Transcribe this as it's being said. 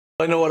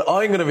I know what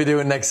I'm going to be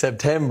doing next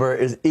September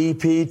is EP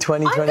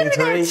 2023. I'm going to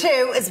be there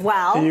too, as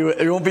well.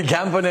 You won't be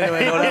camping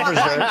anyway, no, that's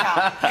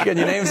for sure. Can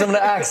you name some of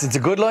the acts? It's a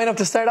good lineup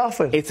to start off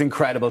with. It's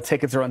incredible.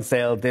 Tickets are on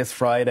sale this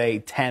Friday,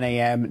 10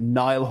 a.m.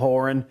 Niall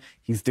Horan,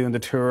 he's doing the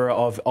tour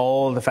of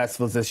all the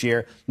festivals this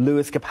year.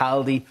 Lewis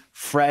Capaldi,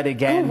 Fred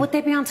again. Oh, would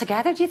they be on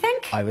together, do you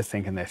think? I was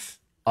thinking this.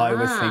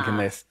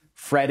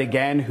 Fred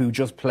again, who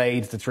just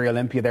played the 3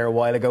 Olympia there a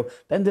while ago,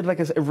 then did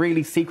like a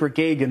really secret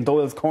gig in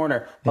Doyle's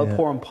Corner while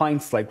pouring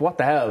pints, like what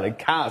the hell, like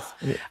Cass.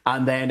 Yeah.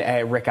 And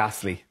then Rick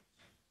Astley.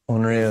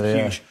 Unreal,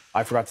 huge. Yeah.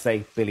 I forgot to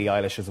say Billie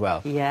Eilish as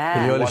well.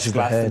 Yeah. Billie Eilish watched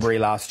Glastonbury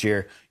last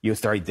year.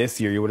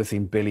 This year you would have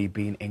seen Billie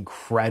being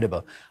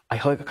incredible. I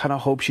kind of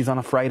hope she's on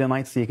a Friday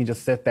night so you can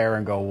just sit there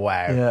and go,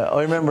 wow. Yeah,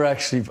 I remember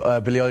actually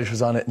Billie Eilish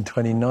was on it in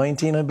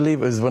 2019, I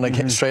believe. It was when I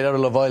came straight out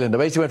of Love Island. I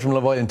basically went from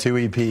Love Island to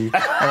EP. And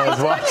I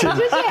was watching,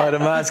 I had a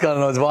mask on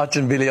and I was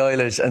watching Billie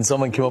Eilish and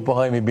someone came up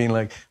behind me being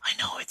like, I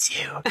know it's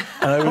you.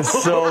 And I was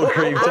so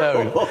creeped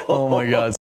out. Oh my God.